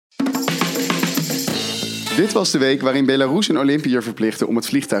Dit was de week waarin Belarus een Olympiër verplichtte om het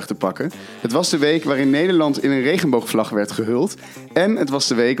vliegtuig te pakken. Het was de week waarin Nederland in een regenboogvlag werd gehuld. En het was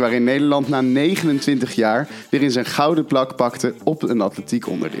de week waarin Nederland na 29 jaar weer in zijn gouden plak pakte op een atletiek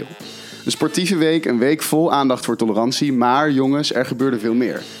onderdeel. Een sportieve week, een week vol aandacht voor tolerantie. Maar jongens, er gebeurde veel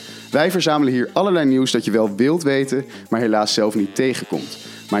meer. Wij verzamelen hier allerlei nieuws dat je wel wilt weten, maar helaas zelf niet tegenkomt.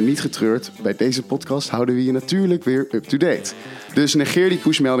 Maar niet getreurd, bij deze podcast houden we je natuurlijk weer up-to-date. Dus negeer die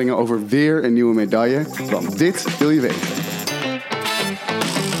pushmeldingen over weer een nieuwe medaille, want dit wil je weten.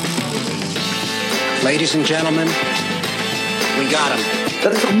 Ladies and gentlemen, we got him.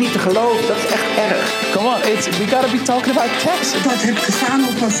 Dat is toch niet te geloven? Dat is echt erg. Come on, we gotta be talking about text. Dat heb gestaan op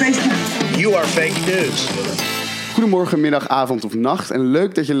Facebook. You are fake news. Goedemorgen, middag, avond of nacht en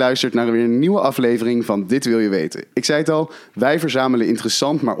leuk dat je luistert naar weer een nieuwe aflevering van Dit Wil Je Weten. Ik zei het al, wij verzamelen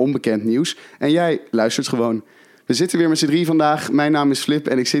interessant maar onbekend nieuws en jij luistert gewoon. We zitten weer met z'n drie vandaag. Mijn naam is Flip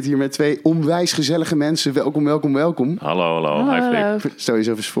en ik zit hier met twee onwijs gezellige mensen. Welkom, welkom, welkom. Hallo. Hi Flip. Stel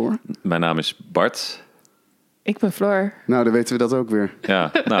jezelf eens voor. Mijn naam is Bart. Ik ben Floor. Nou, dan weten we dat ook weer.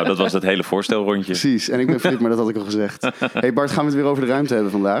 Ja, nou, dat was het hele voorstelrondje. Precies, en ik ben Flip, maar dat had ik al gezegd. Hey Bart, gaan we het weer over de ruimte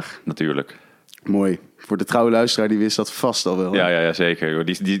hebben vandaag? Natuurlijk. Mooi. Voor de trouwe luisteraar, die wist dat vast al wel. Ja, zeker.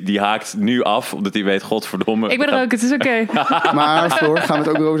 Die haakt nu af, omdat hij weet, godverdomme. Ik ben er ook, het is oké. Maar Floor, gaan we het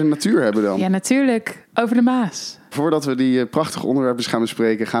ook weer over de natuur hebben dan? Ja, natuurlijk. Over de Maas. Voordat we die prachtige onderwerpen gaan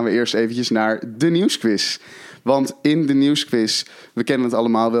bespreken, gaan we eerst eventjes naar de nieuwsquiz. Want in de nieuwsquiz, we kennen het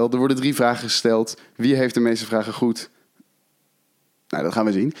allemaal wel, er worden 3 vragen gesteld. Wie heeft de meeste vragen goed? Nou, dat gaan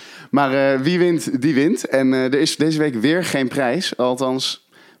we zien. Maar wie wint, die wint. En er is deze week weer geen prijs. Althans,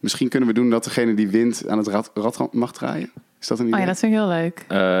 misschien kunnen we doen dat degene die wint aan het rad mag draaien. Is dat een idee? Oh ja, dat vind ik heel leuk.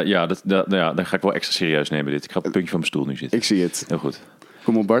 Dan ga ik wel extra serieus nemen dit. Ik ga op het puntje van mijn stoel nu zitten. Ik zie het. Heel goed.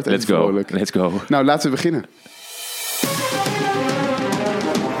 Kom op Bart, Let's go. Nou, laten we beginnen.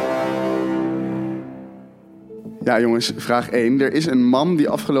 Ja jongens, vraag 1. Er is een man die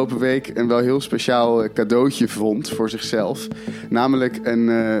afgelopen week een wel heel speciaal cadeautje vond voor zichzelf. Namelijk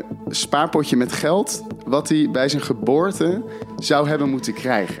een spaarpotje met geld wat hij bij zijn geboorte zou hebben moeten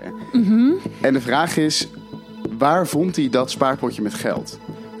krijgen. Mm-hmm. En de vraag is, waar vond hij dat spaarpotje met geld?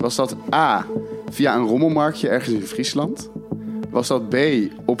 Was dat A, via een rommelmarktje ergens in Friesland? Was dat B,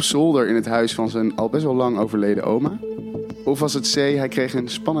 op zolder in het huis van zijn al best wel lang overleden oma? Of was het C, hij kreeg een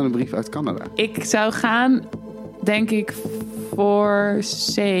spannende brief uit Canada? Ik zou gaan, denk ik, voor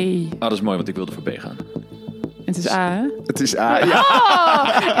C. Dat is mooi, want ik wilde voor B gaan. Het is A, hè? Het is A, ja.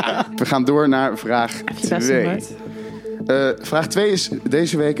 Oh! We gaan door naar vraag 2. Vraag 2 is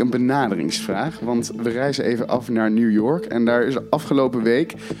deze week een benaderingsvraag. Want we reizen even af naar New York. En daar is afgelopen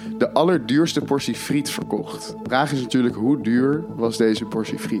week de allerduurste portie friet verkocht. De vraag is natuurlijk, hoe duur was deze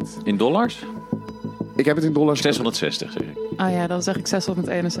portie friet? In dollars? Ik heb het in dollars. 660 zeg ik. Oh ja, dan zeg ik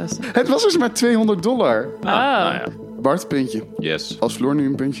 661. Het was dus maar $200. Nou ja. Bart, puntje. Yes. Als Floor nu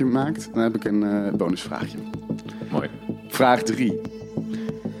een puntje maakt, dan heb ik een bonusvraagje. Mooi. Vraag 3.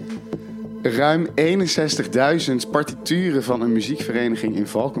 Ruim 61.000 partituren van een muziekvereniging in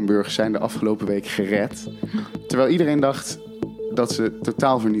Valkenburg zijn de afgelopen week gered. Terwijl iedereen dacht dat ze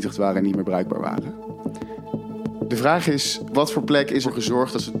totaal vernietigd waren en niet meer bruikbaar waren. De vraag is, wat voor plek is er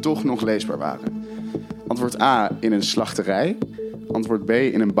gezorgd dat ze toch nog leesbaar waren? Antwoord A, in een slachterij. Antwoord B,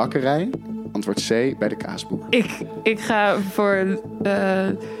 in een bakkerij. Antwoord C, bij de kaasboer. Ik ga voor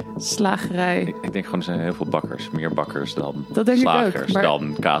slagerij. Ik denk gewoon, er zijn heel veel bakkers. Meer bakkers dan dat denk slagers, ik ook, maar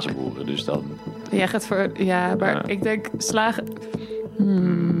dan kaasboeren. Dus dan... Jij gaat voor... Ja, maar ik denk slager...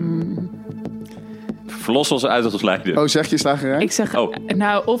 Verlos ons uit ons lijden. Oh, zeg je slagerij? Ik zeg...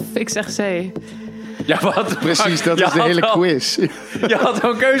 Nou, of ik zeg C. Ja, wat? Precies, dat is de hele quiz. Je had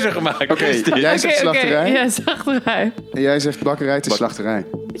al een keuze gemaakt. Oké, jij zegt slachterij. Ja, slachterij. En jij zegt bakkerij, het is slachterij.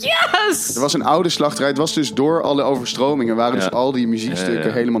 Yes! Er was een oude slachterij. Het was dus door alle overstromingen waren dus al die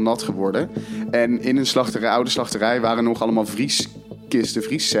muziekstukken helemaal nat geworden. En in een oude slachterij waren nog allemaal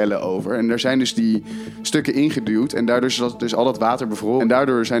vriescellen over. En daar zijn dus die stukken ingeduwd. En daardoor is dus al dat water bevroren. En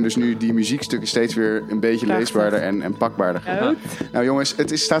daardoor zijn dus nu die muziekstukken steeds weer een beetje leesbaarder en pakbaarder geworden. Nou jongens,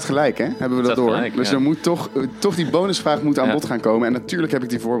 het staat gelijk, hè? Hebben we dat door? Gelijk, dus er moet toch die bonusvraag moet aan bod gaan komen. En natuurlijk heb ik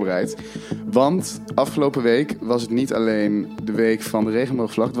die voorbereid. Want afgelopen week was het niet alleen de week van de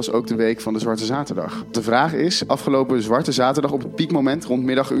regenboogvlag. Het was ook de week van de Zwarte Zaterdag. De vraag is, afgelopen Zwarte Zaterdag op het piekmoment rond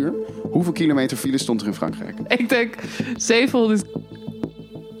middaguur, hoeveel kilometer file stond er in Frankrijk? Ik denk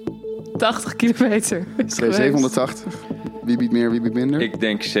 780 kilometer. 780. Wie biedt meer, wie biedt minder? Ik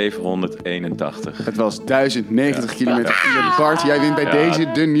denk 781. Het was 1090 kilometer. Bart, jij wint bij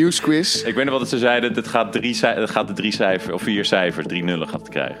deze de nieuwsquiz. Ik weet nog wat ze zeiden. Het gaat de 3 cijfers of 4 cijfers, 3 nullen gaat het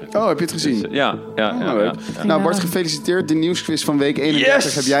krijgen. Oh, heb je het gezien? Dus, ja. Nou, Bart, gefeliciteerd. De nieuwsquiz van week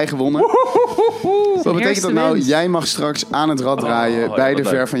 31 heb jij gewonnen. Wat betekent dat nou? Jij mag straks aan het rad draaien bij de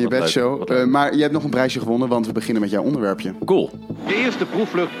Ver van je bed show. Maar je hebt nog een prijsje gewonnen, want we beginnen met jouw onderwerpje. Cool. De eerste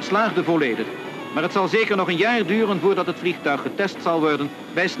proefvlucht slaagde volledig. Maar het zal zeker nog een jaar duren voordat het vliegtuig getest zal worden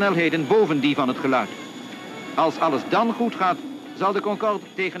bij snelheden boven die van het geluid. Als alles dan goed gaat, zal de Concorde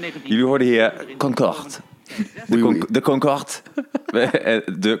tegen 19... Jullie hoorden hier Concorde. De Concorde.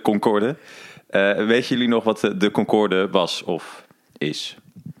 De Concorde. Weten jullie nog wat de Concorde was of is?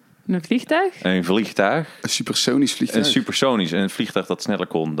 Een vliegtuig? Een vliegtuig. Een supersonisch vliegtuig. Een supersonisch. Een vliegtuig dat sneller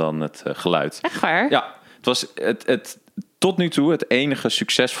kon dan het geluid. Echt waar? Ja, het was het tot nu toe het enige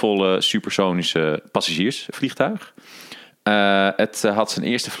succesvolle supersonische passagiersvliegtuig. Het had zijn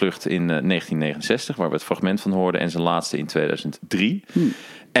eerste vlucht in 1969, waar we het fragment van hoorden, en zijn laatste in 2003.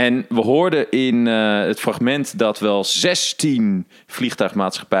 En we hoorden in het fragment dat wel 16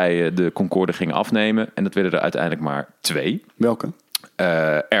 vliegtuigmaatschappijen de Concorde gingen afnemen. En dat werden er uiteindelijk maar 2. Welke?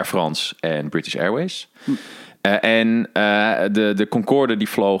 Air France en British Airways. De Concorde die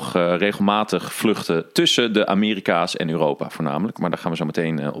vloog regelmatig vluchten tussen de Amerika's en Europa voornamelijk. Maar daar gaan we zo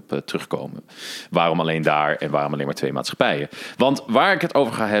meteen op terugkomen. Waarom alleen daar en waarom alleen maar 2 maatschappijen? Want waar ik het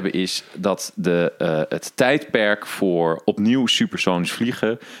over ga hebben is dat het tijdperk voor opnieuw supersonisch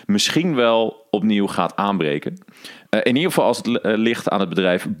vliegen misschien wel opnieuw gaat aanbreken. In ieder geval als het ligt aan het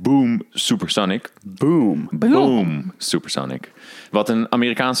bedrijf Boom Supersonic. Boom Supersonic. Wat een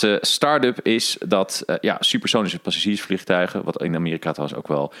Amerikaanse start-up is dat supersonische passagiersvliegtuigen, wat in Amerika trouwens ook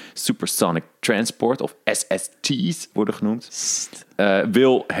wel Supersonic Transport of SST's worden genoemd,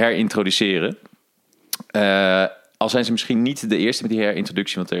 wil herintroduceren. Al zijn ze misschien niet de eerste met die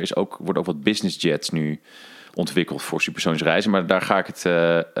herintroductie, want er worden ook wat business jets nu ontwikkeld voor supersonische reizen, maar daar ga ik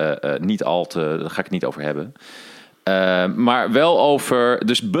het niet over hebben. Maar wel over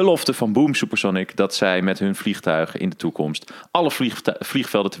dus belofte van Boom Supersonic dat zij met hun vliegtuigen in de toekomst alle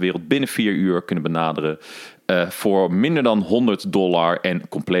vliegvelden ter wereld binnen 4 uur kunnen benaderen voor minder dan $100 en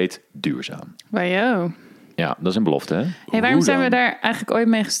compleet duurzaam. Wajo. Ja, dat is een belofte, hè? Hey, waarom zijn we daar eigenlijk ooit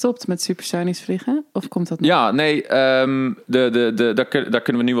mee gestopt met supersonisch vliegen? Of komt dat nog? Ja, nee, daar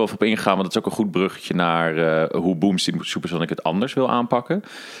kunnen we nu wel op ingaan, want dat is ook een goed bruggetje naar hoe Boom Supersonic het anders wil aanpakken.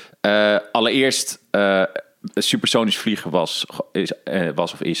 Allereerst, supersonisch vliegen was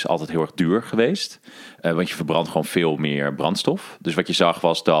of is altijd heel erg duur geweest. Want je verbrandt gewoon veel meer brandstof. Dus wat je zag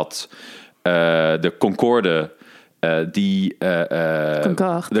was dat de Concorde... de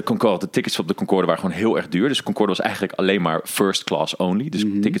tickets op de Concorde waren gewoon heel erg duur. Dus de Concorde was eigenlijk alleen maar first class only. Dus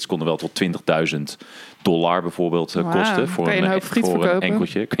tickets konden wel tot $20.000 bijvoorbeeld kosten. Voor een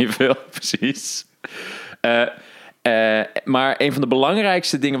enkeltje. Kun je veel, precies. Maar een van de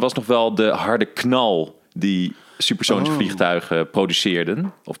belangrijkste dingen was nog wel de harde knal die supersonische vliegtuigen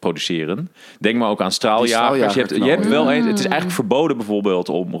produceren. Denk maar ook aan straaljagers. Je hebt wel eens. Het is eigenlijk verboden bijvoorbeeld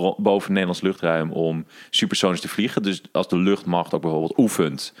om boven het Nederlands luchtruim om supersonisch te vliegen. Dus als de luchtmacht ook bijvoorbeeld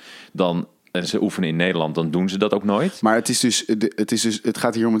oefent, en ze oefenen in Nederland, dan doen ze dat ook nooit. Maar het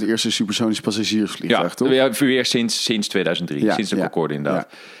gaat hier om het eerste supersonische passagiersvliegtuig, toch? Ja, weer sinds 2003. Sinds de Concorde inderdaad.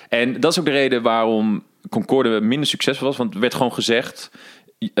 Ja. En dat is ook de reden waarom Concorde minder succesvol was. Want er werd gewoon gezegd,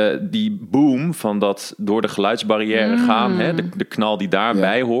 die boom van dat door de geluidsbarrière gaan, hè, de knal die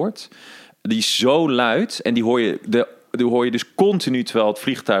daarbij hoort, die is zo luid en die hoor je dus continu terwijl het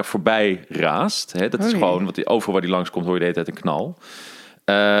vliegtuig voorbij raast. Hè. Dat is gewoon, want overal waar die langskomt hoor je de hele tijd een knal.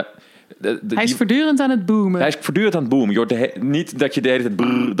 Hij is voortdurend aan het boomen. Je hoort niet dat je de hele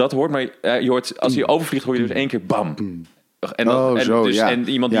tijd dat hoort, maar je hoort, als hij overvliegt hoor je dus 1 keer bam. En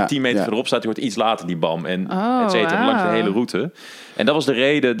iemand die 10 meter verderop staat, die hoort iets later die bam. En et cetera, langs de hele route. En dat was de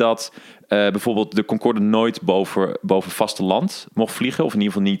reden dat bijvoorbeeld de Concorde nooit boven vasteland mocht vliegen. Of in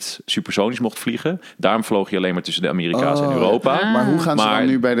ieder geval niet supersonisch mocht vliegen. Daarom vloog je alleen maar tussen de Amerika's en Europa. Maar hoe gaan ze dan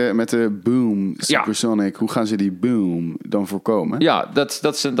nu met de Boom Supersonic, hoe gaan ze die boom dan voorkomen? Ja, dat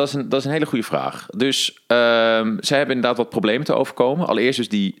is een hele goede vraag. Dus zij hebben inderdaad wat problemen te overkomen. Allereerst dus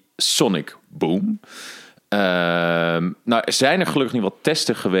die Sonic Boom. Zijn er gelukkig niet wat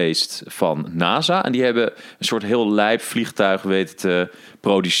testen geweest van NASA. En die hebben een soort heel lijp vliegtuig weten te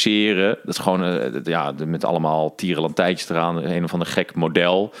produceren. Dat is gewoon met allemaal tierenlantijntjes eraan. Een of ander gek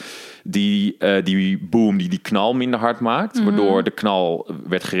model. Die boom, die knal minder hard maakt. Waardoor de knal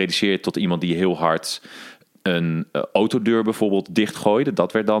werd gereduceerd tot iemand die heel hard een autodeur bijvoorbeeld dichtgooide.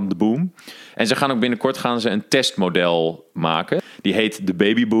 Dat werd dan de boom. En ze gaan ook binnenkort een testmodel maken. Die heet de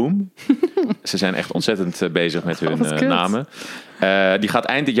babyboom. Ze zijn echt ontzettend bezig met hun namen. Die gaat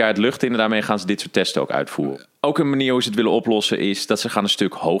eind dit jaar het lucht in en daarmee gaan ze dit soort testen ook uitvoeren. Ook een manier hoe ze het willen oplossen is dat ze gaan een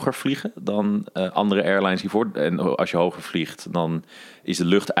stuk hoger vliegen dan andere airlines hiervoor. En als je hoger vliegt, dan is de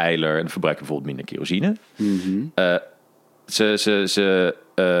lucht ijler en dan verbruik je bijvoorbeeld minder kerosine. Mm-hmm.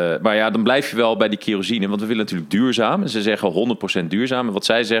 Maar ja, dan blijf je wel bij die kerosine, want we willen natuurlijk duurzaam. En ze zeggen 100% duurzaam. En wat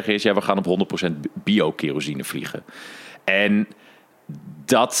zij zeggen is, we gaan op 100% bio-kerosine vliegen. En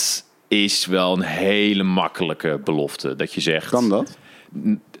dat is wel een hele makkelijke belofte. Dat je zegt... Kan dat?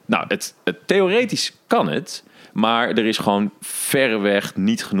 Nou, theoretisch kan het. Maar er is gewoon verreweg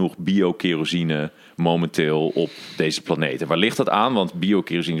niet genoeg bio-kerosine momenteel op deze planeet. En waar ligt dat aan? Want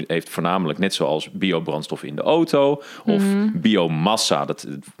biokerosine heeft voornamelijk, net zoals biobrandstof in de auto of biomassa, dat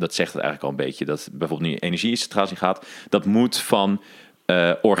zegt het eigenlijk al een beetje, dat bijvoorbeeld nu energieinstallatie gaat, dat moet van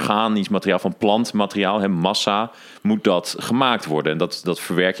organisch materiaal, van plantmateriaal, massa, moet dat gemaakt worden. En dat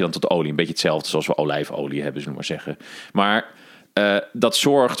verwerk je dan tot olie. Een beetje hetzelfde zoals we olijfolie hebben, zullen we maar zeggen. Maar dat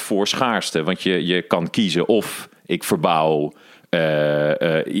zorgt voor schaarste, want je kan kiezen of ik verbouw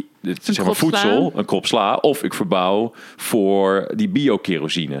voedsel, een krop sla, of ik verbouw voor die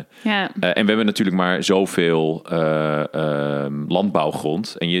biokerosine. Ja. En we hebben natuurlijk maar zoveel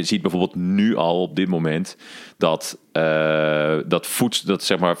landbouwgrond. En je ziet bijvoorbeeld nu al op dit moment dat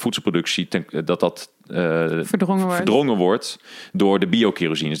voedselproductie verdrongen wordt door de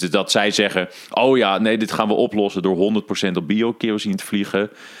biokerosines. Dus dat zij zeggen, dit gaan we oplossen door 100% op biokerosine te vliegen.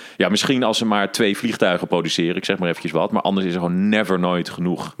 Ja, misschien als ze maar 2 vliegtuigen produceren, ik zeg maar eventjes wat, maar anders is er gewoon nooit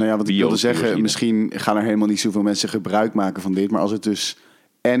genoeg. Nou ja, wat ik wilde zeggen, misschien gaan er helemaal niet zoveel mensen gebruik maken van dit, maar als het dus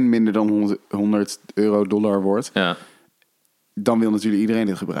minder dan $100 wordt, dan wil natuurlijk iedereen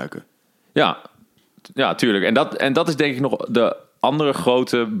dit gebruiken. Ja, tuurlijk. En dat is denk ik nog de andere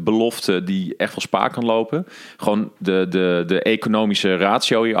grote belofte die echt wel spaak kan lopen. Gewoon de economische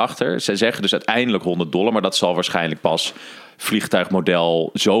ratio hierachter. Zij zeggen dus uiteindelijk $100, maar dat zal waarschijnlijk pas vliegtuigmodel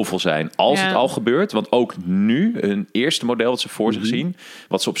zoveel zijn als het al gebeurt. Want ook nu, hun eerste model wat ze voor zich zien,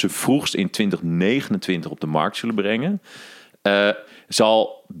 wat ze op zijn vroegst in 2029 op de markt zullen brengen,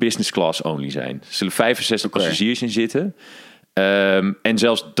 zal business class only zijn. Er zullen 65 passagiers in zitten. En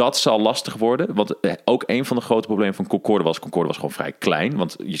zelfs dat zal lastig worden. Want ook een van de grote problemen van Concorde was gewoon vrij klein.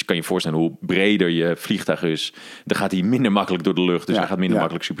 Want je kan je voorstellen hoe breder je vliegtuig is, dan gaat hij minder makkelijk door de lucht. Dus hij gaat minder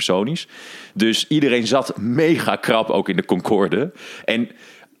makkelijk supersonisch. Dus iedereen zat mega krap ook in de Concorde. En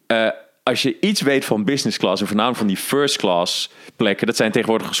als je iets weet van business class en voornamelijk van die first class plekken, dat zijn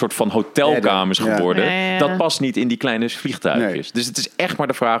tegenwoordig een soort van hotelkamers geworden. Ja. Dat past niet in die kleine vliegtuigjes. Nee. Dus het is echt maar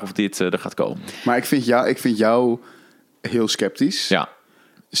de vraag of dit er gaat komen. Maar ik vind jou heel sceptisch. Ja.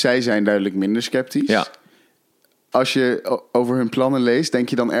 Zij zijn duidelijk minder sceptisch. Ja. Als je over hun plannen leest, denk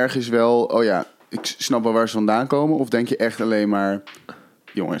je dan ergens wel, ik snap wel waar ze vandaan komen? Of denk je echt alleen maar,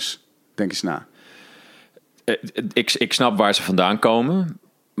 jongens, denk eens na. Ik snap waar ze vandaan komen.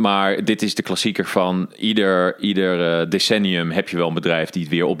 Maar dit is de klassieker van ieder decennium heb je wel een bedrijf die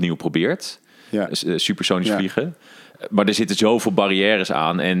het weer opnieuw probeert. Ja. Supersonisch vliegen. Maar er zitten zoveel barrières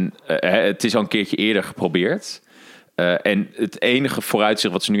aan. En het is al een keertje eerder geprobeerd. En het enige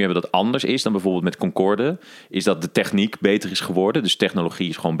vooruitzicht wat ze nu hebben dat anders is dan bijvoorbeeld met Concorde, is dat de techniek beter is geworden. Dus technologie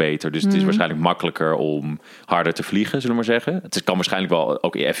is gewoon beter. Dus het is waarschijnlijk makkelijker om harder te vliegen, zullen we maar zeggen. Het kan waarschijnlijk wel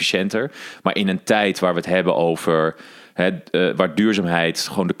ook efficiënter. Maar in een tijd waar we het hebben over waar duurzaamheid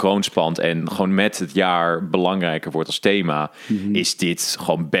gewoon de kroon spant en gewoon met het jaar belangrijker wordt als thema, is dit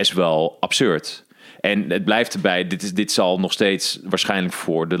gewoon best wel absurd. En het blijft erbij, dit zal nog steeds waarschijnlijk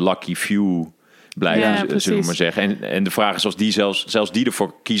voor de lucky few blijven, zullen we maar zeggen. En de vraag is of die zelfs die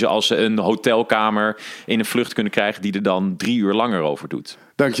ervoor kiezen als ze een hotelkamer in een vlucht kunnen krijgen die er dan 3 uur langer over doet.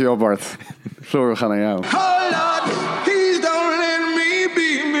 Dankjewel, Bart. Floor, we gaan naar jou.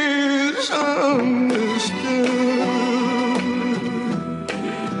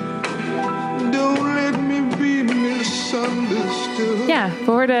 Ja,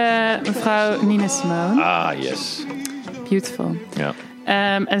 we hoorden mevrouw Nina Simone. Ah, yes. Beautiful. Ja.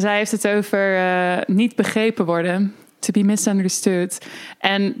 En zij heeft het over niet begrepen worden. To be misunderstood.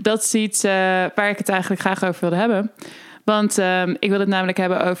 En dat is iets waar ik het eigenlijk graag over wilde hebben. Want ik wil het namelijk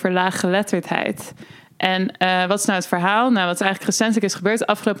hebben over laaggeletterdheid. En wat is nou het verhaal? Nou, wat eigenlijk recentelijk is gebeurd.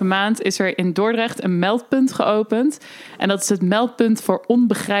 Afgelopen maand is er in Dordrecht een meldpunt geopend. En dat is het Meldpunt voor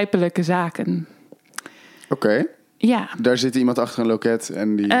Onbegrijpelijke Zaken. Oké. Ja. Daar zit iemand achter een loket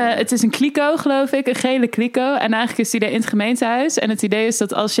en die... Het is een kliko, geloof ik. Een gele kliko. En eigenlijk is die in het gemeentehuis. En het idee is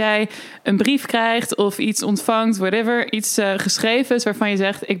dat als jij een brief krijgt of iets ontvangt, whatever, iets geschreven is waarvan je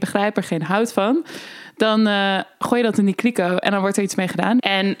zegt, ik begrijp er geen hout van, dan gooi je dat in die kliko en dan wordt er iets mee gedaan.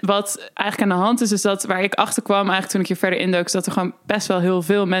 En wat eigenlijk aan de hand is dat waar ik achter kwam, eigenlijk toen ik hier verder indook, is dat er gewoon best wel heel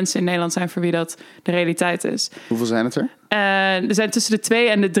veel mensen in Nederland zijn voor wie dat de realiteit is. Hoeveel zijn het er? Er zijn tussen de 2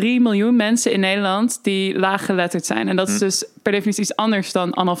 en de 3 miljoen mensen in Nederland die laaggeletterd zijn. En dat is dus per definitie iets anders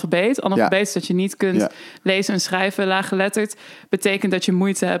dan analfabeet. Analfabeet is dat je niet kunt lezen en schrijven. Laaggeletterd betekent dat je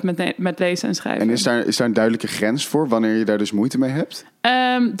moeite hebt met lezen en schrijven. En is daar een duidelijke grens voor wanneer je daar dus moeite mee hebt?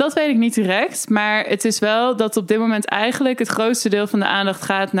 Dat weet ik niet direct. Maar het is wel dat op dit moment eigenlijk het grootste deel van de aandacht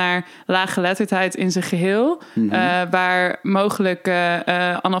gaat naar laaggeletterdheid in zijn geheel. Waar mogelijk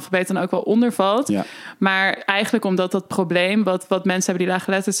analfabeet dan ook wel onder valt. Ja. Maar eigenlijk omdat dat probleem, wat mensen hebben die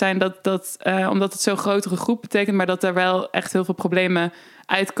laaggeletterd zijn, omdat het zo'n grotere groep betekent, maar dat er wel echt heel veel problemen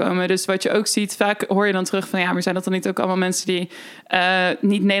uitkomen. Dus wat je ook ziet, vaak hoor je dan terug van maar zijn dat dan niet ook allemaal mensen die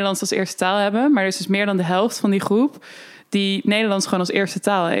niet Nederlands als eerste taal hebben? Maar er is dus meer dan de helft van die groep die Nederlands gewoon als eerste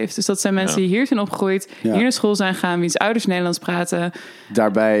taal heeft. Dus dat zijn mensen die hier zijn opgegroeid, hier naar school zijn gaan, wiens ouders Nederlands praten.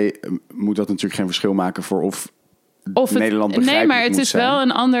 Daarbij moet dat natuurlijk geen verschil maken voor of Nederland begrijpelijk. Nee, maar het is zijn. wel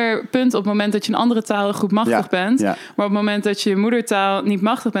een ander punt op het moment dat je een andere taal goed machtig bent. Ja. Maar op het moment dat je je moedertaal niet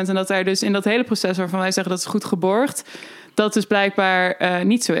machtig bent en dat er dus in dat hele proces waarvan wij zeggen dat is goed geborgd, dat dus blijkbaar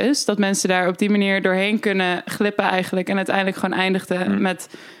niet zo is. Dat mensen daar op die manier doorheen kunnen glippen eigenlijk en uiteindelijk gewoon eindigden met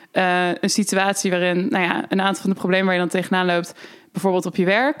een situatie waarin een aantal van de problemen waar je dan tegenaan loopt, bijvoorbeeld op je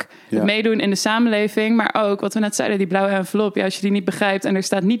werk, het meedoen in de samenleving, maar ook, wat we net zeiden, die blauwe envelop. Ja, als je die niet begrijpt en er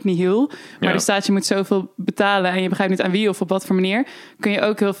staat niet nihil, maar er staat je moet zoveel betalen en je begrijpt niet aan wie of op wat voor manier, kun je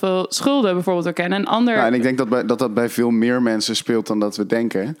ook heel veel schulden bijvoorbeeld erkennen. En ik denk dat bij veel meer mensen speelt dan dat we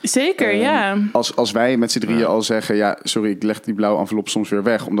denken. Zeker, ja. Als wij met z'n drieën al zeggen, sorry, ik leg die blauwe envelop soms weer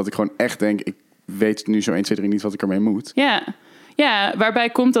weg, omdat ik gewoon echt denk, ik weet nu zo 1, 2, 3 niet wat ik ermee moet. Ja, waarbij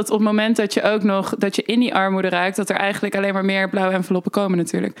komt dat op het moment dat je ook nog dat je in die armoede raakt, dat er eigenlijk alleen maar meer blauwe enveloppen komen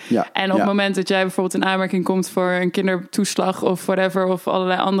natuurlijk. Ja, en op het moment dat jij bijvoorbeeld in aanmerking komt voor een kindertoeslag of whatever, of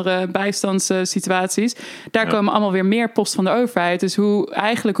allerlei andere bijstandssituaties, daar komen allemaal weer meer post van de overheid. Dus hoe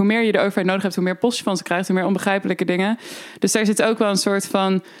meer je de overheid nodig hebt, hoe meer post je van ze krijgt, hoe meer onbegrijpelijke dingen. Dus daar zit ook wel een soort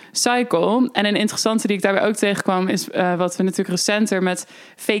van cycle. En een interessante die ik daarbij ook tegenkwam is wat we natuurlijk recenter met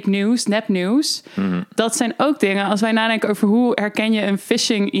fake news, nepnieuws. Dat zijn ook dingen, als wij nadenken over hoe herken je een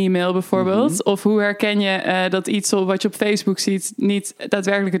phishing-e-mail bijvoorbeeld? Of hoe herken je dat iets wat je op Facebook ziet niet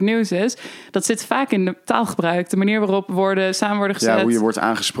daadwerkelijk het nieuws is? Dat zit vaak in de taalgebruik. De manier waarop woorden samen worden gezet. Ja, hoe je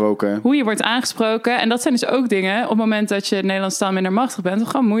wordt aangesproken. En dat zijn dus ook dingen op het moment dat je Nederlands taal minder machtig bent, het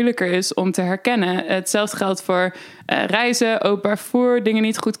gewoon moeilijker is om te herkennen. Hetzelfde geldt voor reizen, openbaar vervoer, dingen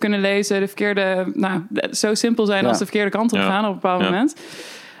niet goed kunnen lezen, de verkeerde, zo simpel zijn als de verkeerde kant op gaan op een bepaald moment.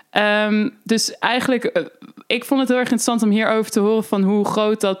 Dus eigenlijk, ik vond het heel erg interessant om hierover te horen van hoe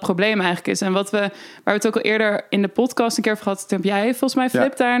groot dat probleem eigenlijk is. En waar we het ook al eerder in de podcast een keer over gehad, heb jij volgens mij,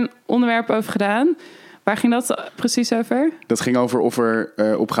 Flip, daar een onderwerp over gedaan. Waar ging dat precies over? Dat ging over of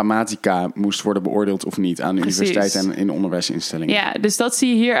er op grammatica moest worden beoordeeld of niet aan de universiteit en in onderwijsinstellingen. Ja, dus dat zie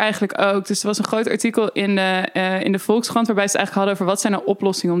je hier eigenlijk ook. Dus er was een groot artikel in de Volkskrant waarbij ze het eigenlijk hadden over wat zijn nou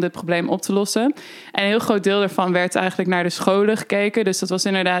oplossingen om dit probleem op te lossen. En een heel groot deel daarvan werd eigenlijk naar de scholen gekeken. Dus dat was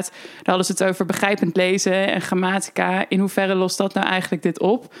inderdaad, daar hadden ze het over begrijpend lezen en grammatica. In hoeverre lost dat nou eigenlijk dit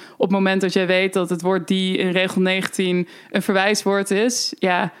op? Op het moment dat jij weet dat het woord die in regel 19 een verwijswoord is,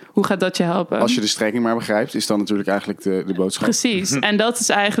 hoe gaat dat je helpen? Als je de strekking maar begrijpt, is dan natuurlijk eigenlijk de boodschap. Precies. En dat is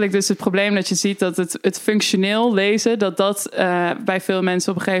eigenlijk dus het probleem dat je ziet dat het functioneel lezen, dat bij veel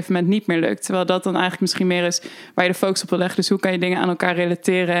mensen op een gegeven moment niet meer lukt. Terwijl dat dan eigenlijk misschien meer is waar je de focus op wil leggen. Dus hoe kan je dingen aan elkaar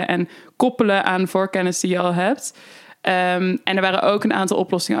relateren en koppelen aan voorkennis die je al hebt. En er waren ook een aantal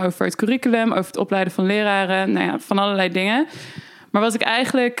oplossingen over het curriculum, over het opleiden van leraren, van allerlei dingen. Maar wat ik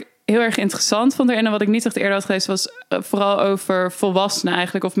eigenlijk heel erg interessant vond erin en wat ik niet echt eerder had gelezen was vooral over volwassenen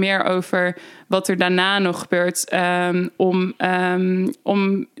eigenlijk, of meer over wat er daarna nog gebeurt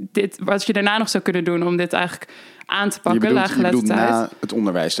om dit, wat je daarna nog zou kunnen doen om dit eigenlijk aan te pakken. Je bedoelt na het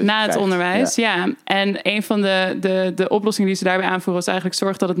onderwijs. Na het onderwijs, ja. En een van de oplossingen die ze daarbij aanvoeren was eigenlijk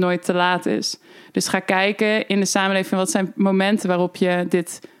zorg dat het nooit te laat is. Dus ga kijken in de samenleving wat zijn momenten waarop je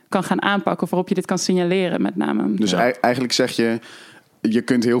dit kan gaan aanpakken of waarop je dit kan signaleren met name. Dus eigenlijk zeg je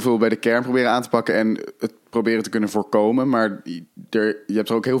kunt heel veel bij de kern proberen aan te pakken en het proberen te kunnen voorkomen. Maar je hebt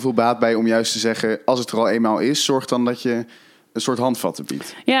er ook heel veel baat bij om juist te zeggen, als het er al eenmaal is, zorg dan dat je een soort handvatten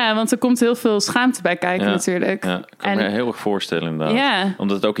biedt. Ja, want er komt heel veel schaamte bij kijken natuurlijk. Ja, ik kan me heel erg voorstellen inderdaad. Ja.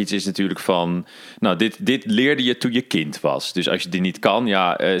 Omdat het ook iets is natuurlijk van, dit leerde je toen je kind was. Dus als je dit niet kan,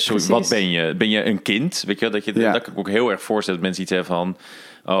 wat ben je? Ben je een kind? Weet je, dat kan ik ook heel erg voorstellen dat mensen iets hebben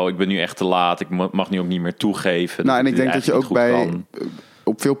van, ik ben nu echt te laat, ik mag nu ook niet meer toegeven. En ik denk dat je ook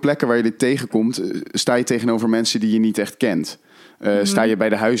op veel plekken waar je dit tegenkomt, sta je tegenover mensen die je niet echt kent. Sta je bij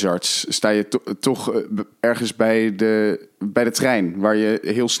de huisarts? Sta je toch ergens bij de trein... waar je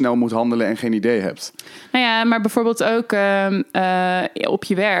heel snel moet handelen en geen idee hebt? Nou ja, maar bijvoorbeeld ook op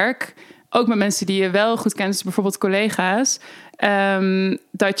je werk... ook met mensen die je wel goed kent, dus bijvoorbeeld collega's...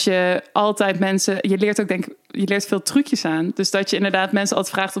 dat je altijd mensen... Je leert ook je leert veel trucjes aan. Dus dat je inderdaad mensen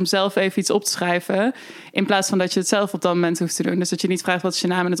altijd vraagt om zelf even iets op te schrijven... in plaats van dat je het zelf op dat moment hoeft te doen. Dus dat je niet vraagt wat is je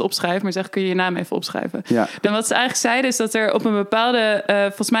naam en het opschrijft... maar zegt, kun je je naam even opschrijven? Ja. Dan wat ze eigenlijk zeiden is dat er op een bepaalde...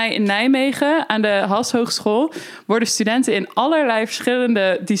 volgens mij in Nijmegen aan de Haas Hogeschool... worden studenten in allerlei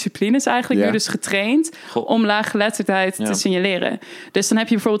verschillende disciplines eigenlijk... nu dus getraind om laaggeletterdheid te signaleren. Dus dan heb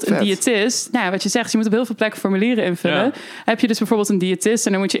je bijvoorbeeld een diëtist. Nou, wat je zegt, je moet op heel veel plekken formulieren invullen. Ja. Heb je dus bijvoorbeeld een diëtist...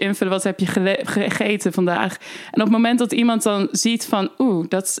 en dan moet je invullen wat heb je gegeten vandaag... En op het moment dat iemand dan ziet van...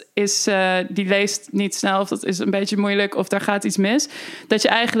 dat is, die leest niet snel of dat is een beetje moeilijk... of daar gaat iets mis... dat je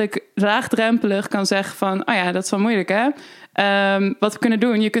eigenlijk laagdrempelig kan zeggen van... oh ja, dat is wel moeilijk, hè? Wat we kunnen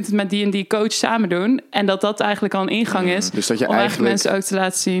doen, je kunt het met die en die coach samen doen... en dat eigenlijk al een ingang is... Dus dat je om eigenlijk mensen ook te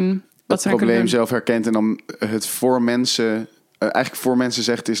laten zien... wat ze het probleem zelf herkent en dan het voor mensen... eigenlijk voor mensen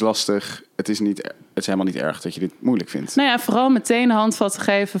zegt, het is lastig. Het is helemaal niet erg dat je dit moeilijk vindt. Nou ja, vooral meteen een handvat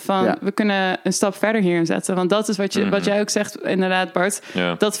geven van... we kunnen een stap verder hierin zetten. Want dat is wat jij ook zegt, inderdaad, Bart.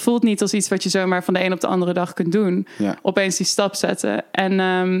 Ja. Dat voelt niet als iets wat je zomaar van de een op de andere dag kunt doen. Ja. Opeens die stap zetten.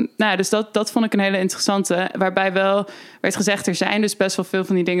 En dus dat vond ik een hele interessante. Waarbij wel werd gezegd, er zijn dus best wel veel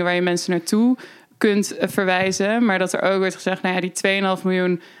van die dingen... waar je mensen naartoe kunt verwijzen. Maar dat er ook werd gezegd, nou ja, die 2,5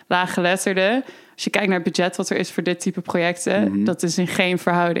 miljoen laaggeletterden... Als je kijkt naar het budget wat er is voor dit type projecten... dat is in geen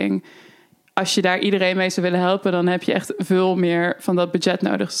verhouding. Als je daar iedereen mee zou willen helpen... dan heb je echt veel meer van dat budget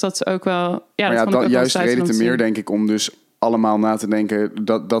nodig. Dus dat is ook wel... Ja, dat juist reden te meer, denk ik, om dus allemaal na te denken...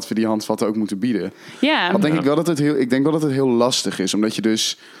 dat we die handvatten ook moeten bieden. Ja. Want ik denk wel dat het heel lastig is. Omdat je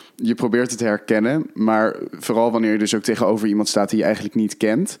dus... Je probeert het te herkennen... maar vooral wanneer je dus ook tegenover iemand staat... die je eigenlijk niet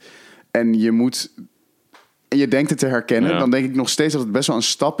kent... en je moet... en je denkt het te herkennen... dan denk ik nog steeds dat het best wel een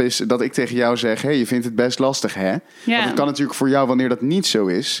stap is... dat ik tegen jou zeg, je vindt het best lastig, hè? Ja. Want het kan natuurlijk voor jou, wanneer dat niet zo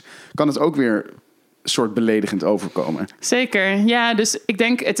is... kan het ook weer soort beledigend overkomen. Zeker, ja. Dus ik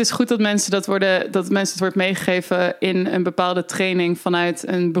denk, het is goed dat mensen het wordt meegegeven... in een bepaalde training vanuit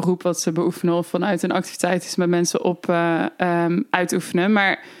een beroep wat ze beoefenen... of vanuit een activiteit die ze met mensen op uitoefenen.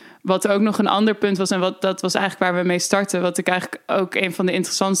 Maar... Wat ook nog een ander punt was, en dat was eigenlijk waar we mee starten... wat ik eigenlijk ook een van de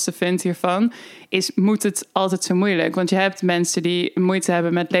interessantste vind hiervan... is, moet het altijd zo moeilijk? Want je hebt mensen die moeite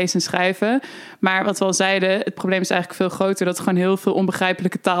hebben met lezen en schrijven... maar wat we al zeiden, het probleem is eigenlijk veel groter... dat er gewoon heel veel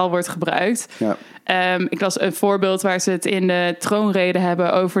onbegrijpelijke taal wordt gebruikt. Ja. Ik las een voorbeeld waar ze het in de troonrede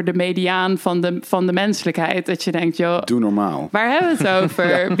hebben... over de mediaan van de menselijkheid. Dat je denkt, joh... Doe normaal. Waar hebben we het over?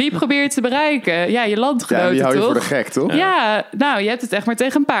 Ja. Wie probeert te bereiken? Ja, je landgenoten, toch? Ja, die hou je voor de gek, toch? Ja, nou, je hebt het echt maar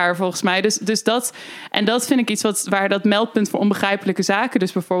tegen een paar, volgens mij. Dus dat... En dat vind ik iets waar dat meldpunt voor onbegrijpelijke zaken...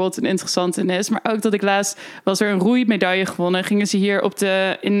 dus bijvoorbeeld een interessant in is. Maar ook dat ik laatst... was er een roeimedaille gewonnen. Gingen ze hier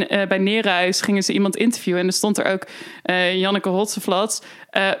bij Neerhuis... gingen ze iemand interviewen. En er stond er ook Janneke Hotseflats...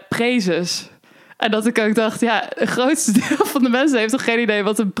 prezes. En dat ik ook dacht, ja, het grootste deel van de mensen heeft toch geen idee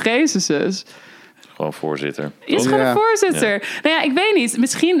wat een prezes is. Gewoon voorzitter. Je is gewoon een voorzitter. Ja. Nou ja, ik weet niet.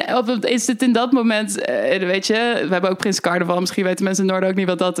 Misschien is het in dat moment... weet je, we hebben ook Prins Carnaval. Misschien weten mensen in het Noorden ook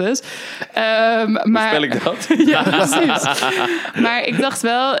niet wat dat is. Maar spel ik dat? Ja, precies. Maar ik dacht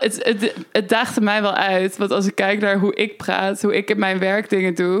wel, het daagde mij wel uit. Want als ik kijk naar hoe ik praat... hoe ik in mijn werk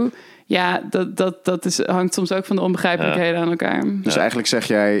dingen doe... ja, dat hangt soms ook van de onbegrijpelijkheden aan elkaar. Dus eigenlijk zeg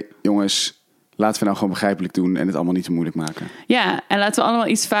jij, jongens... laten we nou gewoon begrijpelijk doen en het allemaal niet te moeilijk maken. Ja, en laten we allemaal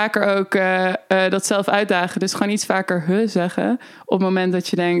iets vaker ook dat zelf uitdagen. Dus gewoon iets vaker zeggen op het moment dat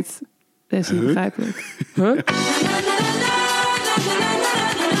je denkt... dit is niet begrijpelijk.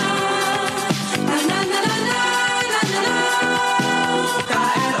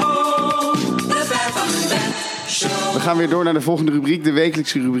 We gaan weer door naar de volgende rubriek. De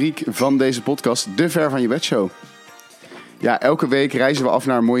wekelijkse rubriek van deze podcast. De Ver van je bed show. Ja, elke week reizen we af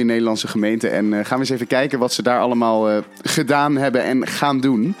naar een mooie Nederlandse gemeente... en gaan we eens even kijken wat ze daar allemaal gedaan hebben en gaan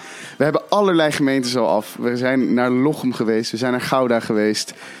doen. We hebben allerlei gemeentes al af. We zijn naar Lochem geweest, we zijn naar Gouda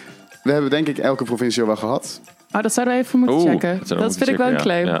geweest. We hebben denk ik elke provincie al wel gehad. Oh, dat zouden we even moeten checken. Dat vind ik wel een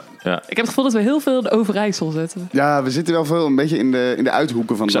claim. Ja. Ik heb het gevoel dat we heel veel in de Overijssel zitten. Ja, we zitten wel veel een beetje in de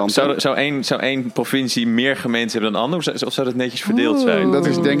uithoeken van het land. Zou één provincie meer gemeenten hebben dan andere? Of zou dat netjes verdeeld zijn? Dat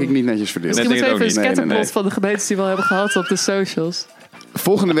is denk ik niet netjes verdeeld. Misschien moeten we even een scatterplot van de gemeentes die we al hebben gehad op de socials.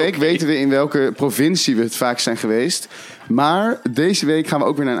 Volgende week weten we in welke provincie we het vaakst zijn geweest. Maar deze week gaan we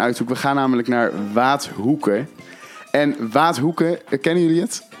ook weer naar een uithoek. We gaan namelijk naar Waadhoeken. En Waadhoeken, kennen jullie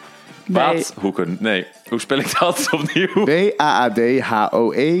het? Waadhoeken. Nee, hoe spel ik dat opnieuw? Waadhoeke.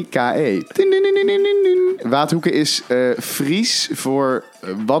 Waadhoeken is Fries voor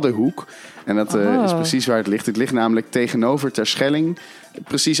Waddenhoek. En dat is precies waar het ligt. Het ligt namelijk tegenover Terschelling.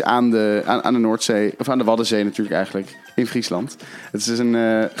 Precies aan de Noordzee, of aan de Waddenzee natuurlijk eigenlijk, in Friesland. Het is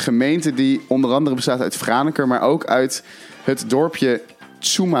een gemeente die onder andere bestaat uit Franeker, maar ook uit het dorpje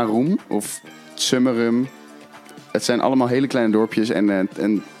Tsumarum of Tsummerum. Het zijn allemaal hele kleine dorpjes en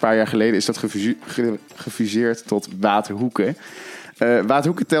een paar jaar geleden is dat gefuseerd tot Waadhoeken.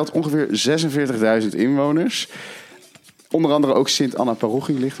 Waadhoeken telt ongeveer 46.000 inwoners. Onder andere ook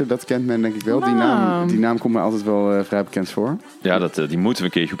Sint-Anna-parochie ligt er. Dat kent men denk ik wel. Die naam komt me altijd wel vrij bekend voor. Ja, die moeten we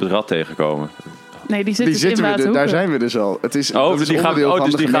een keertje op het rad tegenkomen. Nee, die zitten we. Daar zijn we dus al. Het is die gaan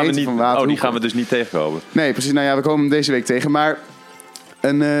we dus niet tegenkomen. Nee, precies. Nou ja, we komen hem deze week tegen. Maar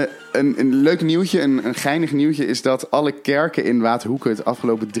een leuk nieuwtje, een geinig nieuwtje is dat alle kerken in Waadhoeken het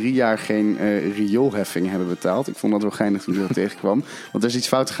afgelopen 3 jaar geen rioolheffing hebben betaald. Ik vond dat wel geinig toen ik dat tegenkwam. Want er is iets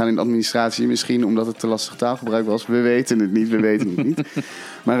fout gegaan in de administratie. Misschien omdat het te lastig taalgebruik was. We weten het niet.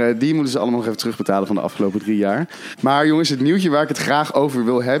 Maar die moeten ze allemaal nog even terugbetalen van de afgelopen 3 jaar. Maar jongens, het nieuwtje waar ik het graag over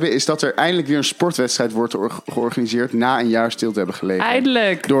wil hebben is dat er eindelijk weer een sportwedstrijd wordt georganiseerd na een jaar stil te hebben gelegen.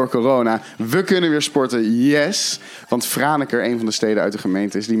 Eindelijk. Door corona. We kunnen weer sporten, yes. Want Franeker, een van de steden uit de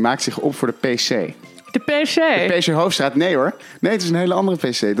gemeente is, die maakt zich op voor de PC. De PC? De PC Hoofdstraat? Nee hoor. Nee, het is een hele andere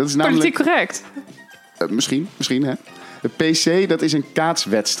PC. Dat is namelijk... Politiek correct? Misschien hè. De PC, dat is een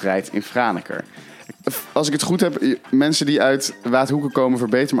kaatswedstrijd in Franeker. Als ik het goed heb, mensen die uit Waadhoeken komen,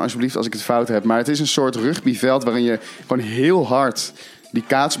 verbeter me alsjeblieft als ik het fout heb. Maar het is een soort rugbyveld waarin je gewoon heel hard die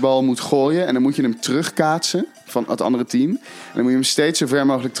kaatsbal moet gooien. En dan moet je hem terugkaatsen van het andere team. En dan moet je hem steeds zo ver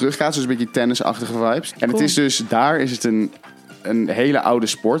mogelijk terugkaatsen. Dus een beetje tennisachtige vibes. En het is dus, daar is het een hele oude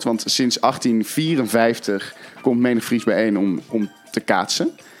sport. Want sinds 1854 komt menig Fries bijeen om te kaatsen.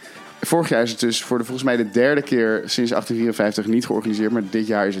 Vorig jaar is het dus voor volgens mij de 3e keer sinds 1854 niet georganiseerd. Maar dit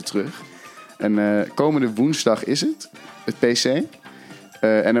jaar is het terug. En komende woensdag is het PC.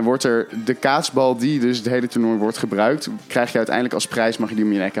 En dan wordt er de kaatsbal die dus het hele toernooi wordt gebruikt, krijg je uiteindelijk als prijs, mag je die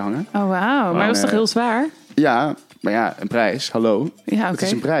om je nek hangen. Oh, wauw. Maar dat is toch heel zwaar? Ja, maar ja, een prijs. Hallo. Ja, oké. Het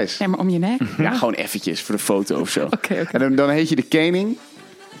is een prijs. Ja, maar om je nek? Ja, gewoon eventjes voor de foto of zo. Oké. En dan heet je de koning.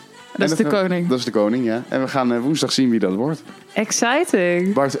 Dat is de koning. Dat is de koning, ja. En we gaan woensdag zien wie dat wordt.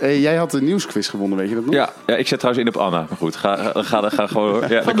 Exciting. Bart, jij had de nieuwsquiz gewonnen, weet je dat nog? Ja, ik zet trouwens in op Anna. Maar goed, ga gewoon.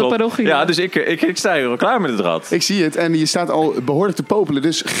 Ja, van de parochie. Ja, dus ik sta hier al klaar met het rad. Ik zie het en je staat al behoorlijk te popelen.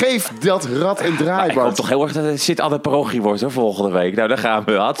 Dus geef dat rad een draai, Bart. Ik hoop toch heel erg dat het Sint-Anna-parochie wordt hoor, volgende week. Nou, daar gaan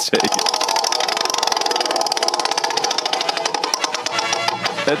we. Hartstikke.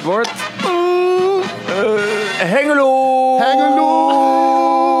 Het wordt... Hengelo!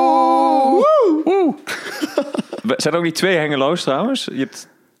 Zijn er ook niet 2 Hengelo's trouwens? Je hebt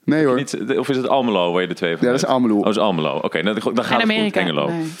nee hoor. Niet, of is het Almelo waar je de 2 van Ja, dat is Almelo. Oh, dat is Almelo. Oké, dan gaat het goed. Hengelo.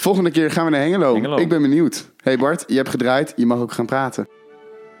 Nee. Volgende keer gaan we naar Hengelo. Ik ben benieuwd. Hey Bart, je hebt gedraaid. Je mag ook gaan praten.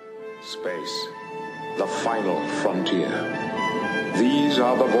 Space, the final frontier. These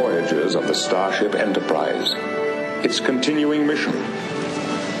are the voyages of the Starship Enterprise. Its continuing mission.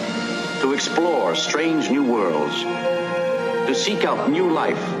 To explore strange new worlds. To seek out new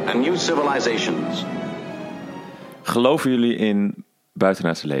life and new civilizations. Geloven jullie in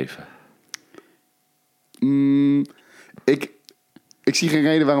buitenaardse leven? Ik zie geen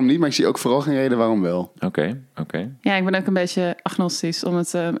reden waarom niet, maar ik zie ook vooral geen reden waarom wel. Oké. Ja, ik ben ook een beetje agnostisch, om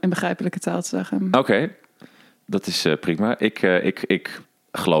het in begrijpelijke taal te zeggen. Oké, dat is prima. Ik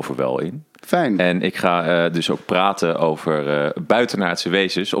geloof er wel in. Fijn. En ik ga dus ook praten over buitenaardse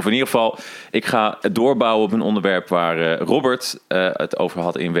wezens. Of in ieder geval, ik ga doorbouwen op een onderwerp waar Robert het over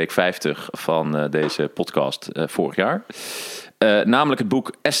had in week 50 van deze podcast vorig jaar. Namelijk het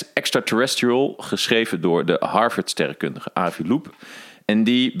boek Extraterrestrial, geschreven door de Harvard-sterrenkundige Avi Loeb. En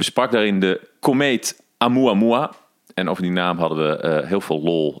die besprak daarin de komeet Oumuamua. En over die naam hadden we heel veel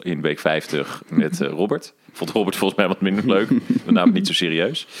lol in week 50 met Robert. Vond Robert volgens mij wat minder leuk. We namen het niet zo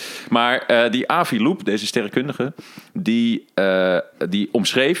serieus. Maar die Avi Loeb, deze sterrenkundige, die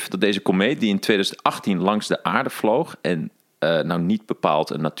omschreef dat deze komeet die in 2018 langs de aarde vloog en nou niet bepaald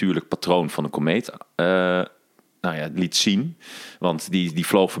een natuurlijk patroon van een komeet liet zien. Want die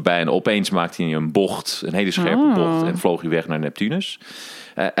vloog voorbij en opeens maakte hij een bocht, een hele scherpe bocht en vloog hij weg naar Neptunus.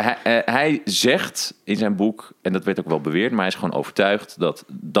 Hij zegt in zijn boek, en dat werd ook wel beweerd, maar hij is gewoon overtuigd dat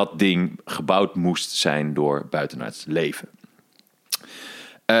dat ding gebouwd moest zijn door buitenaards leven.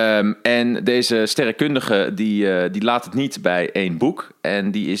 En deze sterrenkundige die laat het niet bij 1 boek.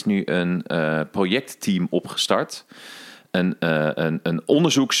 En die is nu een projectteam opgestart. een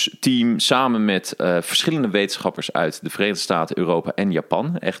onderzoeksteam samen met verschillende wetenschappers uit de Verenigde Staten, Europa en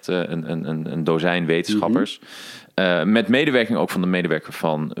Japan. Echt een dozijn wetenschappers. Met medewerking ook van de medewerker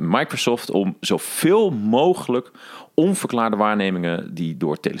van Microsoft, om zoveel mogelijk onverklaarde waarnemingen die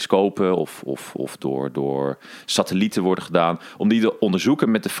door telescopen of door satellieten worden gedaan, om die te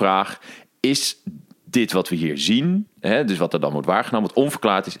onderzoeken met de vraag: is dit wat we hier zien, hè, dus wat er dan wordt waargenomen, wat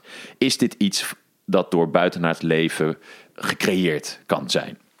onverklaard is dit iets dat door buitenaards leven gecreëerd kan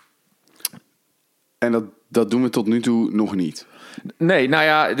zijn? En dat doen we tot nu toe nog niet. Nee, nou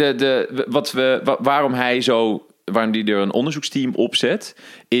ja, waarom die er een onderzoeksteam opzet,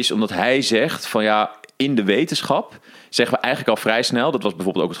 is omdat hij zegt van ja, in de wetenschap zeggen we eigenlijk al vrij snel, dat was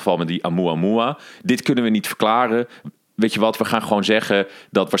bijvoorbeeld ook het geval met die Oumuamua, dit kunnen we niet verklaren. Weet je wat, we gaan gewoon zeggen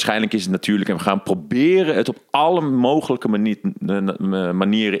dat waarschijnlijk is het natuurlijk, en we gaan proberen het op alle mogelijke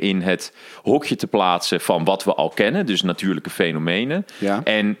manieren in het hokje te plaatsen van wat we al kennen, dus natuurlijke fenomenen. Ja.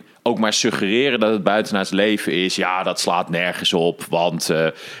 En ook maar suggereren dat het buitenaards leven is, ja, dat slaat nergens op, want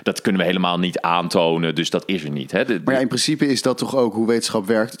dat kunnen we helemaal niet aantonen, dus dat is er niet. Hè? Maar ja, in principe is dat toch ook hoe wetenschap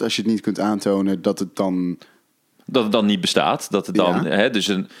werkt, dat als je het niet kunt aantonen, dat het dan niet bestaat. Dat het dan, hè,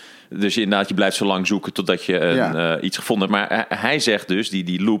 dus inderdaad, je blijft zo lang zoeken totdat je iets gevonden hebt. Maar hij zegt dus,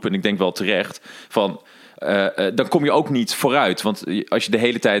 die loop, en ik denk wel terecht, van dan kom je ook niet vooruit. Want als je de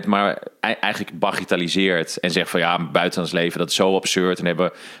hele tijd maar eigenlijk bagatelliseert en zegt van ja, buitenaards leven, dat is zo absurd.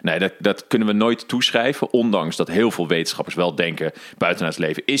 En dat kunnen we nooit toeschrijven. Ondanks dat heel veel wetenschappers wel denken, buitenaards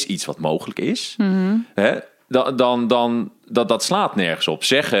leven is iets wat mogelijk is. Mm-hmm. Hè? Dan dat slaat nergens op.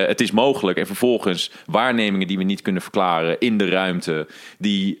 Zeggen het is mogelijk en vervolgens waarnemingen die we niet kunnen verklaren in de ruimte,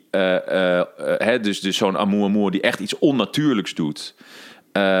 die dus zo'n Oumuamua die echt iets onnatuurlijks doet,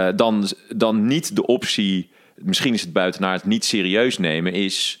 dan niet de optie, misschien is het buitenaard, niet serieus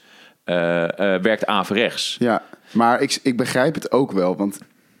nemen, werkt averechts. Ja, maar ik begrijp het ook wel, want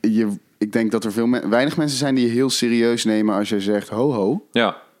ik denk dat er weinig mensen zijn die je heel serieus nemen als je zegt ho.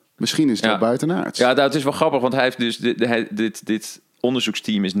 Ja. Misschien is het wel buitenaards. Ja, dat is wel grappig, want hij heeft dus dit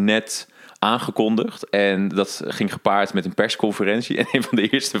onderzoeksteam is net aangekondigd. En dat ging gepaard met een persconferentie. En een van de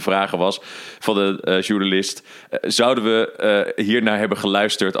eerste vragen was van de journalist: zouden we hiernaar hebben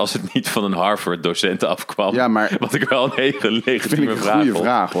geluisterd als het niet van een Harvard-docent afkwam? Ja, maar wat ik wel een hele legitieme vraag vond. Een goede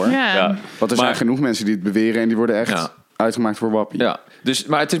vraag, hoor. Ja. Want er zijn genoeg mensen die het beweren en die worden echt uitgemaakt voor wappie. Ja. Dus,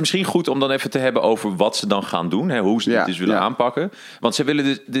 maar het is misschien goed om dan even te hebben over wat ze dan gaan doen. Hè, hoe ze dit dus willen aanpakken. Want ze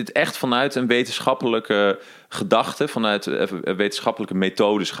willen dit echt vanuit een wetenschappelijke gedachte, vanuit wetenschappelijke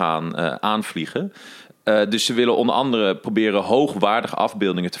methodes gaan aanvliegen. Dus ze willen onder andere proberen hoogwaardige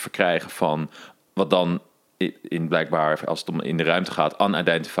afbeeldingen te verkrijgen van wat dan in blijkbaar, als het om in de ruimte gaat,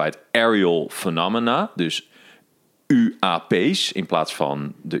 unidentified aerial phenomena. Dus UAP's in plaats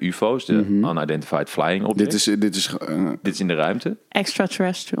van de UFO's, de unidentified flying objects. Dit is in de ruimte.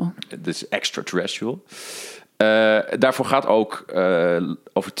 Extraterrestrial. Dit is extraterrestrial. Daarvoor gaat ook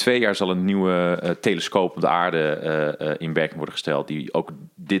over 2 jaar zal een nieuwe telescoop op de aarde in werking worden gesteld, die ook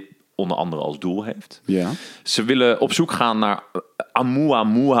dit onder andere als doel heeft. Ja. Ze willen op zoek gaan naar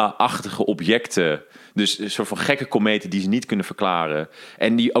Oumuamua-achtige objecten. Dus een soort van gekke kometen die ze niet kunnen verklaren.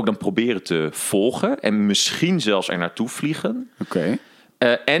 En die ook dan proberen te volgen. En misschien zelfs er naartoe vliegen. Oké.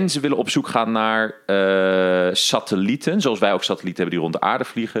 En ze willen op zoek gaan naar satellieten. Zoals wij ook satellieten hebben die rond de aarde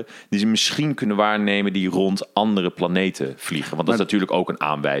vliegen. Die ze misschien kunnen waarnemen die rond andere planeten vliegen. Want dat is natuurlijk ook een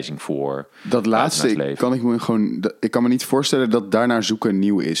aanwijzing voor dat laatste. Ik kan me niet voorstellen dat daarnaar zoeken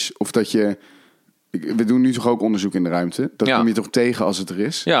nieuw is. Of dat je... We doen nu toch ook onderzoek in de ruimte? Dat kom je toch tegen als het er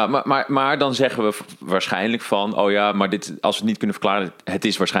is? Ja, maar dan zeggen we waarschijnlijk van... oh ja, maar dit, als we het niet kunnen verklaren... het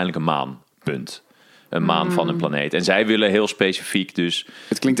is waarschijnlijk een maan, punt. Een maan van een planeet. En zij willen heel specifiek dus...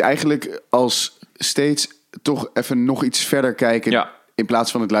 Het klinkt eigenlijk als steeds toch even nog iets verder kijken... Ja. In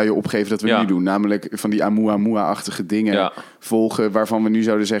plaats van het luie opgeven dat we nu doen. Namelijk van die Oumuamua-achtige dingen volgen... waarvan we nu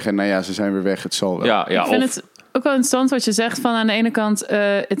zouden zeggen... nou ja, ze zijn weer weg, het zal wel. Ik vind het ook wel interessant wat je zegt van aan de ene kant...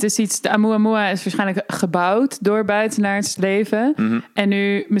 het is iets, de Oumuamua is waarschijnlijk gebouwd door buitenaards leven. Mm-hmm. En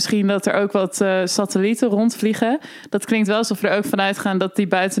nu misschien dat er ook wat satellieten rondvliegen. Dat klinkt wel alsof we er ook vanuit gaan... dat die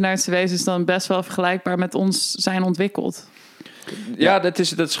buitenaardse wezens dan best wel vergelijkbaar met ons zijn ontwikkeld. Ja, dat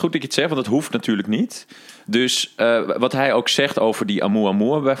is goed dat je het zegt, want dat hoeft natuurlijk niet. Dus wat hij ook zegt over die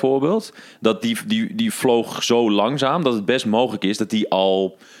Oumuamua bijvoorbeeld... dat die vloog zo langzaam dat het best mogelijk is... dat die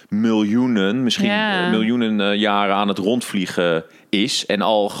al miljoenen, misschien miljoenen jaren aan het rondvliegen is... en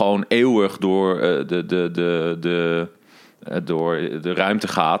al gewoon eeuwig door de ruimte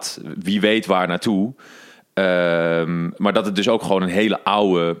gaat. Wie weet waar naartoe... Maar dat het dus ook gewoon een hele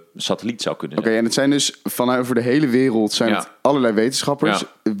oude satelliet zou kunnen zijn. Oké, en het zijn dus vanuit over de hele wereld zijn het allerlei wetenschappers.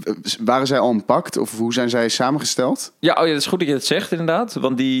 Ja. Waren zij al een pact of hoe zijn zij samengesteld? Ja, dat is goed dat je het zegt inderdaad.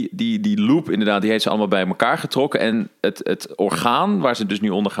 Want die loop inderdaad, die heeft ze allemaal bij elkaar getrokken. En het orgaan waar ze dus nu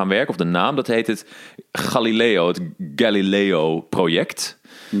onder gaan werken, of de naam, dat heet het Galileo-project.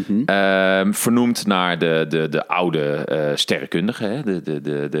 Mm-hmm. Vernoemd naar de oude sterrenkundige, hè?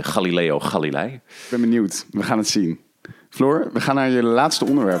 De Galileo Galilei. Ik ben benieuwd. We gaan het zien. Floor, we gaan naar je laatste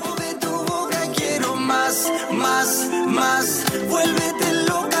onderwerp.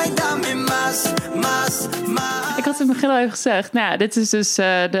 Ik had het in het begin al even gezegd. Nou ja, dit is dus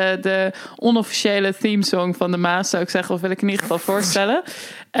de onofficiële themesong van de Maas, zou ik zeggen. Of wil ik in ieder geval voorstellen.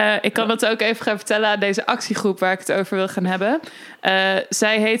 Ik kan dat ook even gaan vertellen aan deze actiegroep waar ik het over wil gaan hebben.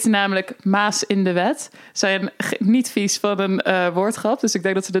 Zij heette namelijk Maas in de Wet. Zijn niet vies van een woordgrap. Dus ik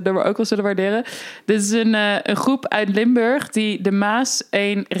denk dat ze dit nummer ook wel zullen waarderen. Dit is een groep uit Limburg die de Maas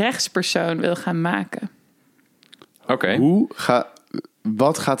een rechtspersoon wil gaan maken. Oké.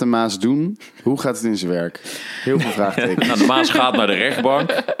 Wat gaat de Maas doen? Hoe gaat het in zijn werk? Heel veel vraagtekens. Nou, de Maas gaat naar de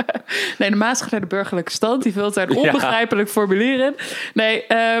rechtbank. Nee, de Maas gaat naar de burgerlijke stand. Die vult daar een onbegrijpelijk formulier in. Nee,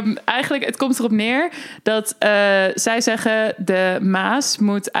 eigenlijk, het komt erop neer dat zij zeggen, de Maas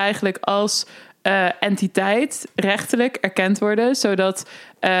moet eigenlijk als entiteit rechtelijk erkend worden, zodat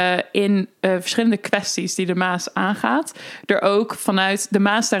in verschillende kwesties die de Maas aangaat, er ook vanuit de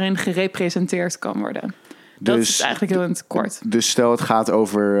Maas daarin gerepresenteerd kan worden. Dat is eigenlijk heel in het kort. Dus stel het gaat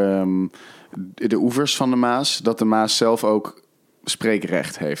over de oevers van de Maas, dat de Maas zelf ook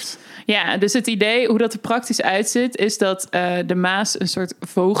spreekrecht heeft. Ja, dus het idee, hoe dat er praktisch uitziet, is dat de Maas een soort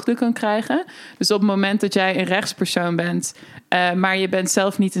voogden kan krijgen. Dus op het moment dat jij een rechtspersoon bent, maar je bent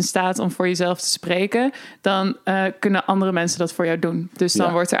zelf niet in staat om voor jezelf te spreken, dan kunnen andere mensen dat voor jou doen. Dus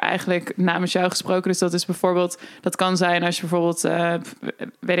dan wordt er eigenlijk namens jou gesproken. Dus dat is bijvoorbeeld, dat kan zijn als je bijvoorbeeld,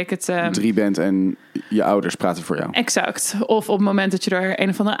 weet ik het... 3 bent en je ouders praten voor jou. Exact. Of op het moment dat je door een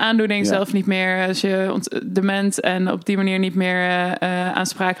of andere aandoening zelf niet meer, als je dement en op die manier niet meer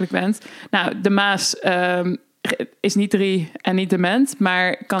aansprakelijk bent. Nou, de Maas is niet 3 en niet dement,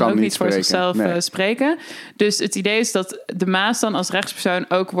 maar kan ook niet voor zichzelf spreken. Dus het idee is dat de Maas dan als rechtspersoon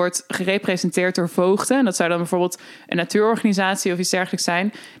ook wordt gerepresenteerd door voogden. En dat zou dan bijvoorbeeld een natuurorganisatie of iets dergelijks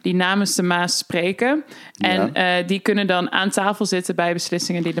zijn, die namens de Maas spreken. En die kunnen dan aan tafel zitten bij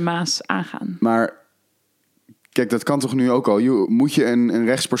beslissingen die de Maas aangaan. Maar kijk, dat kan toch nu ook al? Moet je een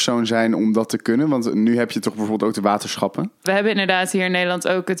rechtspersoon zijn om dat te kunnen? Want nu heb je toch bijvoorbeeld ook de waterschappen? We hebben inderdaad hier in Nederland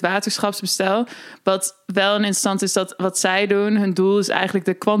ook het waterschapsbestel. Wat wel een instand is dat wat zij doen, hun doel is eigenlijk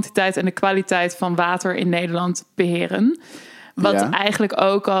de kwantiteit en de kwaliteit van water in Nederland beheren. Wat eigenlijk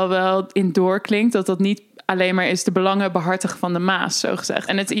ook al wel in doorklinkt, dat niet alleen maar is de belangen behartigen van de Maas, zo gezegd.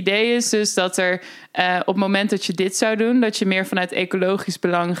 En het idee is dus dat er op het moment dat je dit zou doen, dat je meer vanuit ecologisch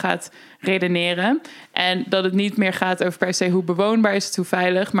belang gaat redeneren. En dat het niet meer gaat over per se hoe bewoonbaar is het, hoe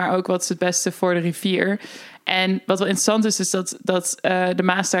veilig, maar ook wat is het beste voor de rivier. En wat wel interessant is dat de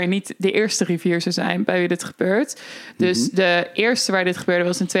Maas daar niet de eerste rivier zou zijn bij wie dit gebeurt. Dus de eerste waar dit gebeurde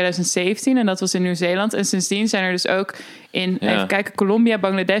was in 2017 en dat was in Nieuw-Zeeland. En sindsdien zijn er dus ook in, even kijken, Colombia,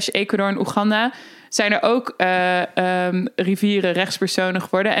 Bangladesh, Ecuador en Oeganda zijn er ook rivieren rechtspersonen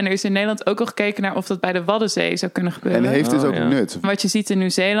geworden. En er is in Nederland ook al gekeken naar of dat bij de Waddenzee zou kunnen gebeuren. En heeft het ook nut? Wat je ziet in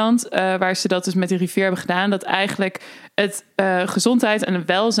Nieuw-Zeeland, waar ze dat dus met die rivier hebben gedaan, dat eigenlijk het gezondheid en het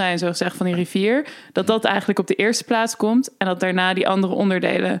welzijn, zo gezegd, van die rivier, dat eigenlijk op de eerste plaats komt en dat daarna die andere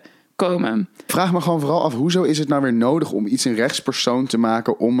onderdelen komen. Vraag me gewoon vooral af, hoezo is het nou weer nodig om iets een rechtspersoon te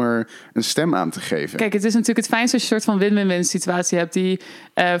maken om er een stem aan te geven? Kijk, het is natuurlijk het fijnste als je een soort van win-win-win situatie hebt die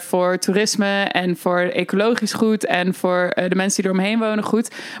voor toerisme en voor ecologisch goed en voor de mensen die eromheen wonen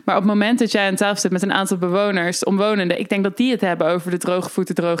goed. Maar op het moment dat jij aan tafel zit met een aantal bewoners, de omwonenden, ik denk dat die het hebben over de droge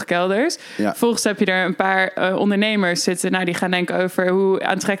voeten, droge kelders. Ja. Vervolgens heb je er een paar ondernemers zitten, nou, die gaan denken over hoe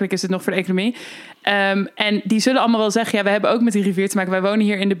aantrekkelijk is het nog voor de economie. En die zullen allemaal wel zeggen, ja, we hebben ook met die rivier te maken. Wij wonen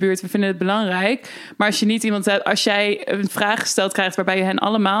hier in de buurt, we vinden het belangrijk. Maar als je niet iemand hebt, als jij een vraag gesteld krijgt waarbij je hen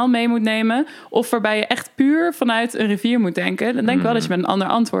allemaal mee moet nemen, of waarbij je echt puur vanuit een rivier moet denken, dan denk ik wel dat je met een ander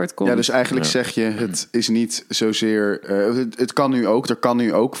antwoord komt. Ja, dus eigenlijk zeg je, het is niet zozeer, het kan nu ook, er kan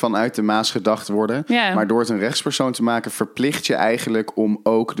nu ook vanuit de Maas gedacht worden. Ja. Maar door het een rechtspersoon te maken, verplicht je eigenlijk om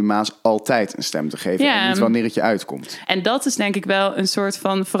ook de Maas altijd een stem te geven. Ja. En niet wanneer het je uitkomt. En dat is denk ik wel een soort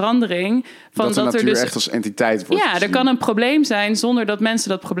van verandering. Van dat de natuur dus echt als entiteit wordt gezien. Er kan een probleem zijn zonder dat mensen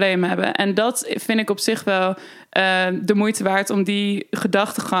dat probleem hebben. En dat vind ik op zich wel de moeite waard om die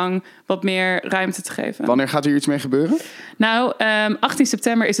gedachtegang wat meer ruimte te geven. Wanneer gaat er iets mee gebeuren? Nou, 18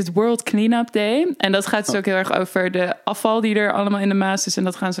 september is het World Cleanup Day. En dat gaat dus ook heel erg over de afval die er allemaal in de Maas is. En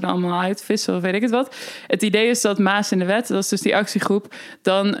dat gaan ze dan allemaal uitvissen of weet ik het wat. Het idee is dat Maas in de Wet, dat is dus die actiegroep,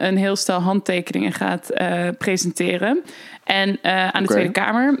 dan een heel stel handtekeningen gaat presenteren. En aan de Tweede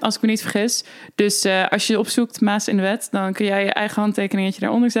Kamer, als ik me niet vergis. Dus als je opzoekt Maas in de Wet, dan kun jij je eigen handtekeningetje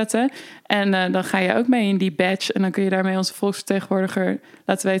daaronder zetten. En dan ga je ook mee in die badge. En dan kun je daarmee onze volksvertegenwoordiger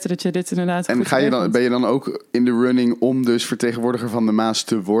laten weten dat je dit inderdaad en goed ben je dan ook in de running om dus vertegenwoordiger van de Maas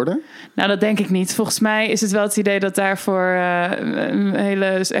te worden? Nou, dat denk ik niet. Volgens mij is het wel het idee dat daarvoor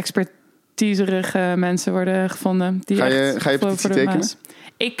hele expertiserige mensen worden gevonden. Die ga je petitie tekenen? Maas.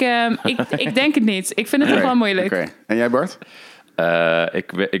 Ik denk het niet. Ik vind het nog wel moeilijk. Okay. En jij, Bart?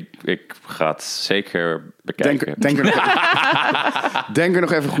 Ik ga het zeker bekijken. Denk er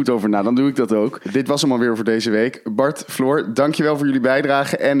nog even goed over na, dan doe ik dat ook. Dit was hem alweer voor deze week. Bart, Floor, dankjewel voor jullie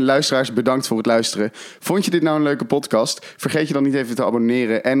bijdrage. En luisteraars, bedankt voor het luisteren. Vond je dit nou een leuke podcast? Vergeet je dan niet even te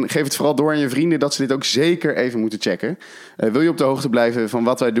abonneren. En geef het vooral door aan je vrienden dat ze dit ook zeker even moeten checken. Wil je op de hoogte blijven van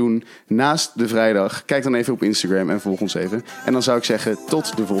wat wij doen naast de vrijdag? Kijk dan even op Instagram en volg ons even. En dan zou ik zeggen,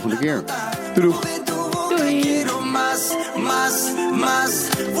 tot de volgende keer. Doei doeg! Más, más,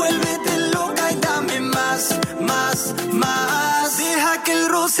 vuélvete loca y dame más, más, más. Deja que el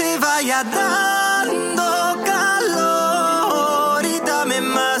roce vaya dando.